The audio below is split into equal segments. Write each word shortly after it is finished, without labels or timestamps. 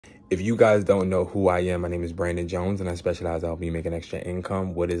If you guys don't know who I am, my name is Brandon Jones, and I specialize in helping you make an extra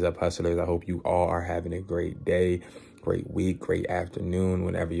income. What is up, hustlers? I hope you all are having a great day, great week, great afternoon,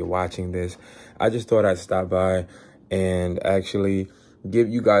 whenever you're watching this. I just thought I'd stop by and actually give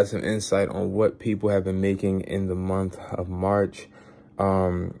you guys some insight on what people have been making in the month of March.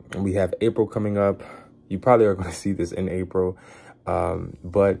 We have April coming up. You probably are going to see this in April.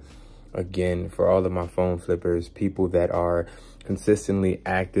 But again, for all of my phone flippers, people that are consistently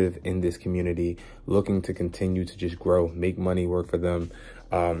active in this community, looking to continue to just grow, make money work for them,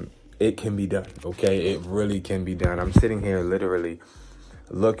 it can be done, okay? It really can be done. I'm sitting here literally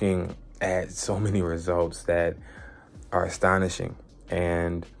looking at so many results that are astonishing.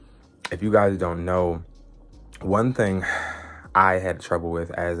 And if you guys don't know, one thing I had trouble with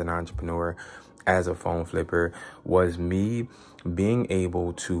as an entrepreneur, as a phone flipper, was me being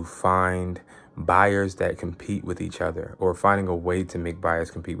able to find buyers that compete with each other, or finding a way to make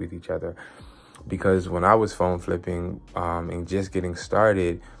buyers compete with each other. Because when I was phone flipping and just getting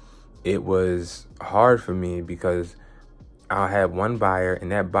started, it was hard for me because I had one buyer,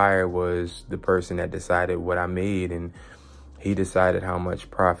 and that buyer was the person that decided what I made, and he decided how much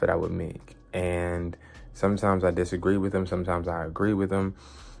profit I would make. And sometimes I disagree with him, sometimes I agree with him.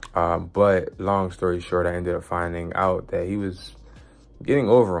 But long story short, I ended up finding out that he was getting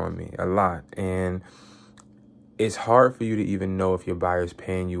over on me a lot. And it's hard for you to even know if your buyer's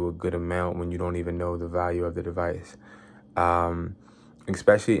paying you a good amount when you don't even know the value of the device.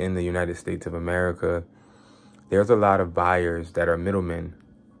 Especially in the United States of America, there's a lot of buyers that are middlemen.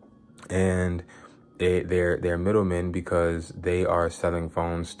 And they're middlemen because they are selling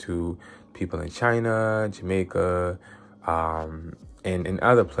phones to people in China, Jamaica, and in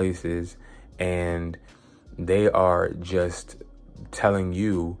other places. And they are just telling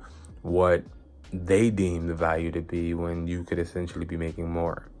you what they deem the value to be when you could essentially be making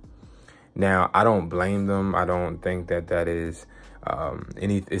more. Now, I don't blame them. I don't think that that is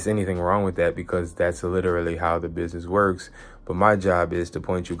anything wrong with that, because that's literally how the business works. But my job is to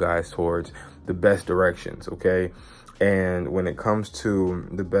point you guys towards the best directions, okay? And when it comes to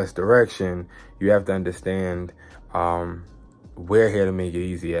the best direction, you have to understand we're here to make it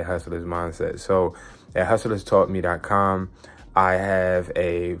easy at Hustlers Mindset. So at hustlerstaughtme.com, I have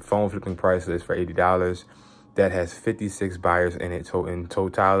a phone flipping price list for $80 that has 56 buyers in it in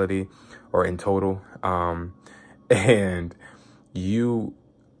totality, or in total. And you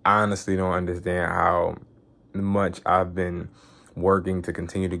honestly don't understand how much I've been working to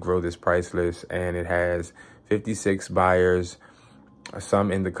continue to grow this price list. And it has 56 buyers, some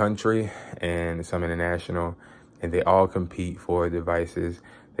in the country and some international, and they all compete for devices.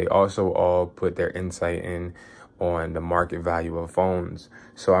 They also all put their insight in on the market value of phones.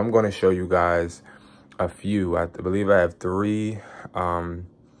 So I'm going to show you guys a few. I believe I have 3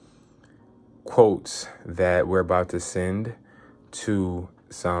 quotes that we're about to send to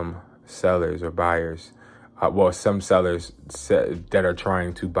some sellers or buyers. Well, some sellers that are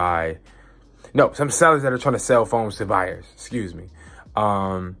trying to buy. No, some sellers that are trying to sell phones to buyers. Excuse me.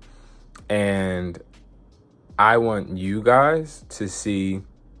 And I want you guys to see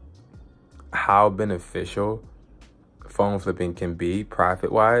how beneficial phone flipping can be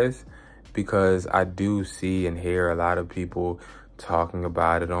profit-wise, because I do see and hear a lot of people talking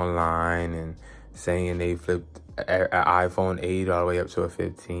about it online and saying they flipped an iPhone 8 all the way up to a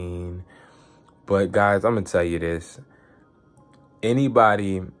 15. But guys, I'm gonna tell you this: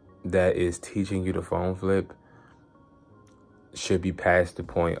 anybody that is teaching you to phone flip should be past the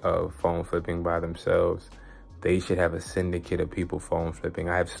point of phone flipping by themselves. They should have a syndicate of people phone flipping.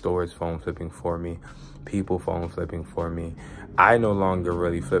 I have stores phone flipping for me, people phone flipping for me. I no longer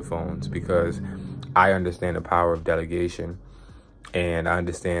really flip phones because I understand the power of delegation, and I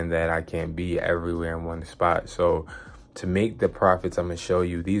understand that I can't be everywhere in one spot. So to make the profits I'm gonna show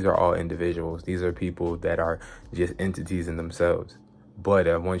you, these are all individuals. These are people that are just entities in themselves. But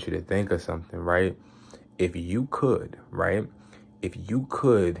I want you to think of something, right? If you could, right? If you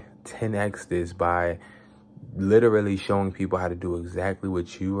could 10x this by literally showing people how to do exactly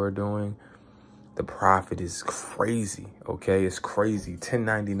what you are doing, the profit is crazy, okay? It's crazy.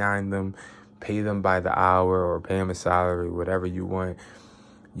 1099 them, pay them by the hour, or pay them a salary, whatever you want.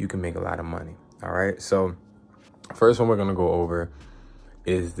 You can make a lot of money, all right? So first one we're gonna go over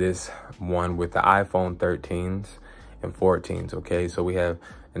is this one with the iPhone 13s and 14s, okay? So we have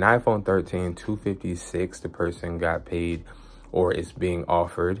an iPhone 13, $256. The person got paid, or is being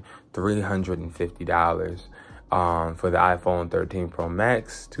offered, $350. For the iPhone 13 Pro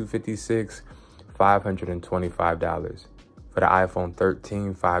Max, $256, $525. For the iPhone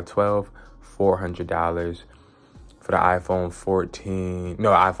 13, $512, $400. For For the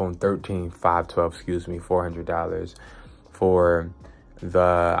iPhone 13, 512, excuse me, $400. For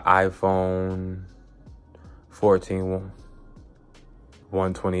the iPhone 14,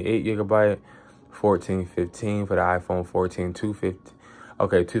 128 gigabyte, 14, 15. For the iPhone 14, 250.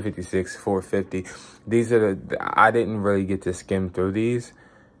 Okay, 256, 450. These are I didn't really get to skim through these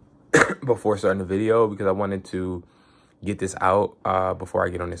before starting the video because I wanted to get this out before I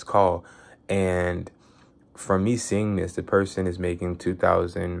get on this call. And from me seeing this, the person is making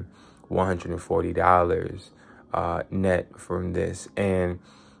 $2,140 net from this, and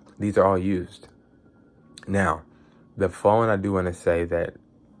these are all used. Now, the phone I do want to say that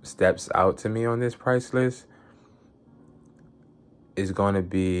steps out to me on this price list is going to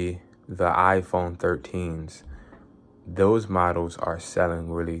be the iPhone 13s. Those models are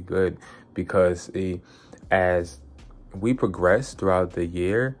selling really good because as we progress throughout the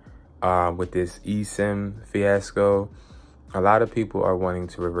year with this eSIM fiasco, a lot of people are wanting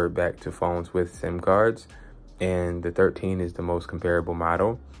to revert back to phones with SIM cards, and the 13 is the most comparable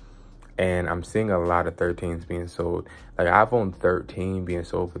model. And I'm seeing a lot of 13s being sold, like iPhone 13 being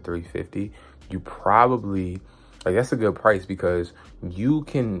sold for $350. You probably, like, that's a good price because you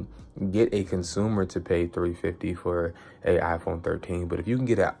can get a consumer to pay $350 for a iPhone 13. But if you can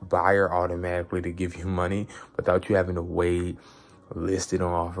get a buyer automatically to give you money without you having to wait, list it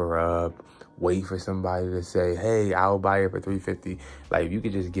on OfferUp, wait for somebody to say, hey, I'll buy it for $350. Like, if you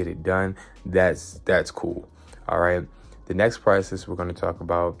could just get it done, that's cool. All right. The next price list we're going to talk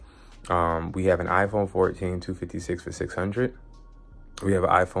about, we have an iPhone 14 256 for $600. We have an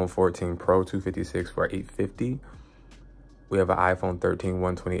iPhone 14 Pro 256 for $850. We have an iPhone 13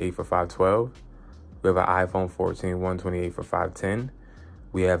 128 for $512. We have an iPhone 14 128 for $510.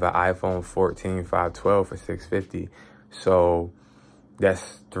 We have an iPhone 14 512 for $650. So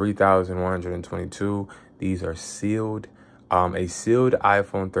that's $3,122. These are sealed. A sealed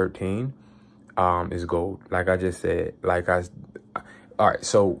iPhone 13 is gold. Like I just said, all right,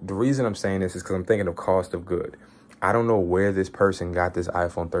 so the reason I'm saying this is because I'm thinking of cost of good. I don't know where this person got this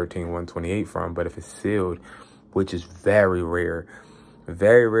iPhone 13 128 from, but if it's sealed, which is very rare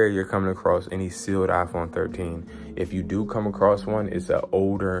you're coming across any sealed iPhone 13. If you do come across one, it's an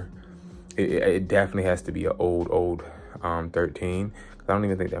older, it definitely has to be an old 13. I don't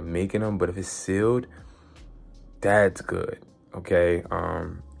even think they're making them, but if it's sealed, that's good, okay?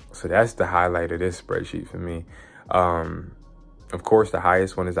 So that's the highlight of this spreadsheet for me. Of course, the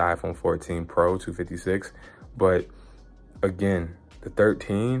highest one is the iPhone 14 Pro 256, but again, the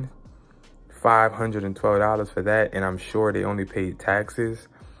 13, $512 for that, and I'm sure they only paid taxes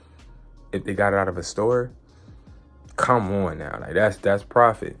if they got it out of a store. Come on now, like that's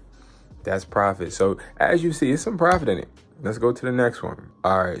profit. That's profit. So as you see, it's some profit in it. Let's go to the next one.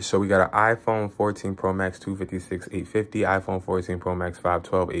 All right, so we got an iPhone 14 Pro Max 256 $850, iPhone 14 Pro Max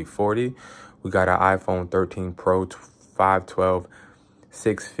 512 $840. We got an iPhone 13 Pro 512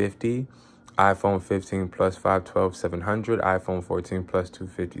 $650, iPhone 15 Plus 512 $700, iPhone 14 Plus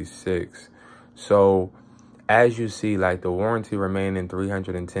 256. So as you see, like, the warranty remaining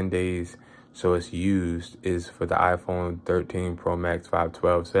 310 days, so it's used, is for the iPhone 13 Pro Max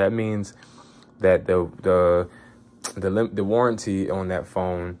 512. So that means that the warranty on that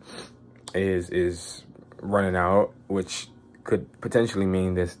phone is running out, which could potentially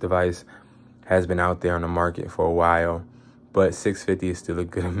mean this device has been out there on the market for a while, but $650 is still a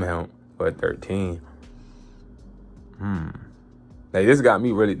good amount for a 13. Like, this got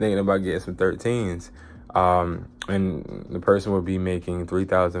me really thinking about getting some 13s. And the person would be making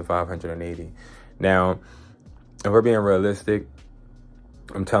 $3,580. Now, if we're being realistic,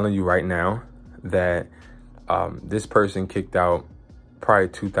 I'm telling you right now that this person kicked out probably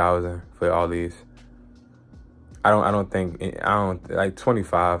 $2,000 for all these. I don't like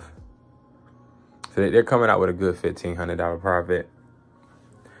 25. So they're coming out with a good $1,500 profit.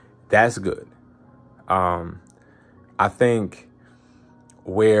 That's good. I think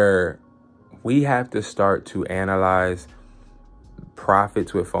where we have to start to analyze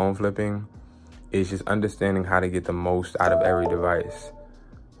profits with phone flipping is just understanding how to get the most out of every device.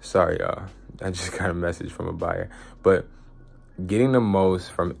 Sorry, y'all. I just got a message from a buyer. But getting the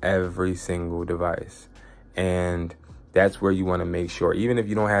most from every single device. And that's where you want to make sure, even if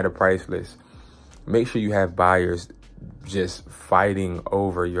you don't have a price list, make sure you have buyers just fighting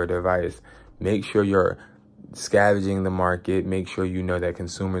over your device. Make sure you're scavenging the market. Make sure you know that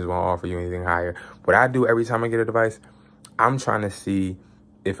consumers won't offer you anything higher. What I do every time I get a device, I'm trying to see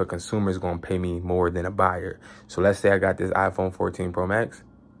if a consumer is going to pay me more than a buyer. So let's say I got this iPhone 14 Pro Max.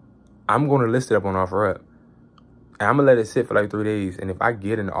 I'm going to list it up on OfferUp. And I'm going to let it sit for like 3 days. And if I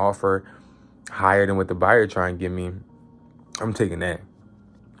get an offer higher than what the buyer trying to give me, I'm taking that.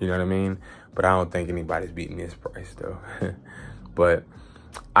 You know what I mean? But I don't think anybody's beating this price though. But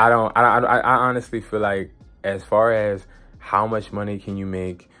I honestly feel like, as far as how much money can you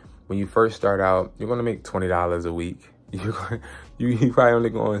make when you first start out, you're gonna make $20 a week. You probably only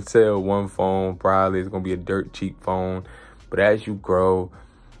gonna sell one phone. Probably it's gonna be a dirt cheap phone. But as you grow,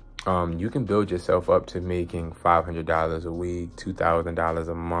 you can build yourself up to making $500 a week, $2,000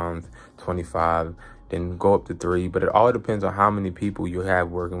 a month, 25, then go up to 3. But it all depends on how many people you have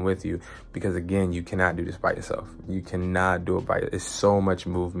working with you. Because again, you cannot do this by yourself. You cannot do it by yourself. It's so much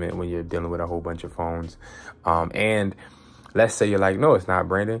movement when you're dealing with a whole bunch of phones. And let's say you're like, no, it's not,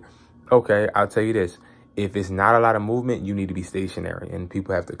 Brandon. Okay, I'll tell you this. If it's not a lot of movement, you need to be stationary, and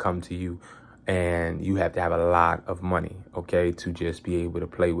people have to come to you, and you have to have a lot of money, okay, to just be able to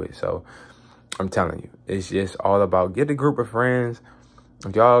play with. So I'm telling you, it's just all about get a group of friends.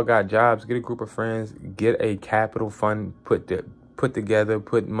 If y'all got jobs, get a group of friends, get a capital fund put together,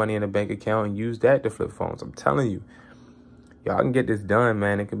 put money in a bank account, and use that to flip phones. I'm telling you, y'all can get this done,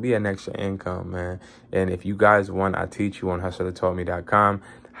 man. It can be an extra income, man. And if you guys want, I teach you on hustlertoldme.com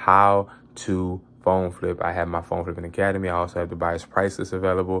how to phone flip. I have my phone flipping academy. I also have the buyer's price list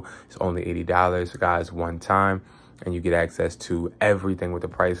available. It's only $80, guys, one time, and you get access to everything with the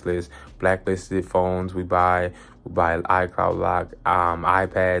price list. Blacklisted phones we buy iCloud lock,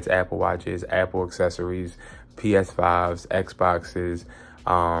 iPads, Apple Watches, Apple accessories, PS5s, Xboxes,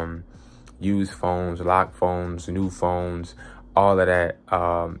 used phones, locked phones, new phones, all of that.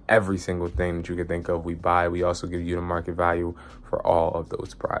 Every single thing that you can think of, we buy. We also give you the market value for all of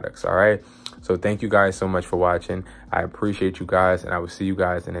those products. All right. So thank you guys so much for watching. I appreciate you guys, and I will see you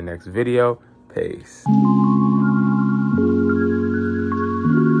guys in the next video. Peace.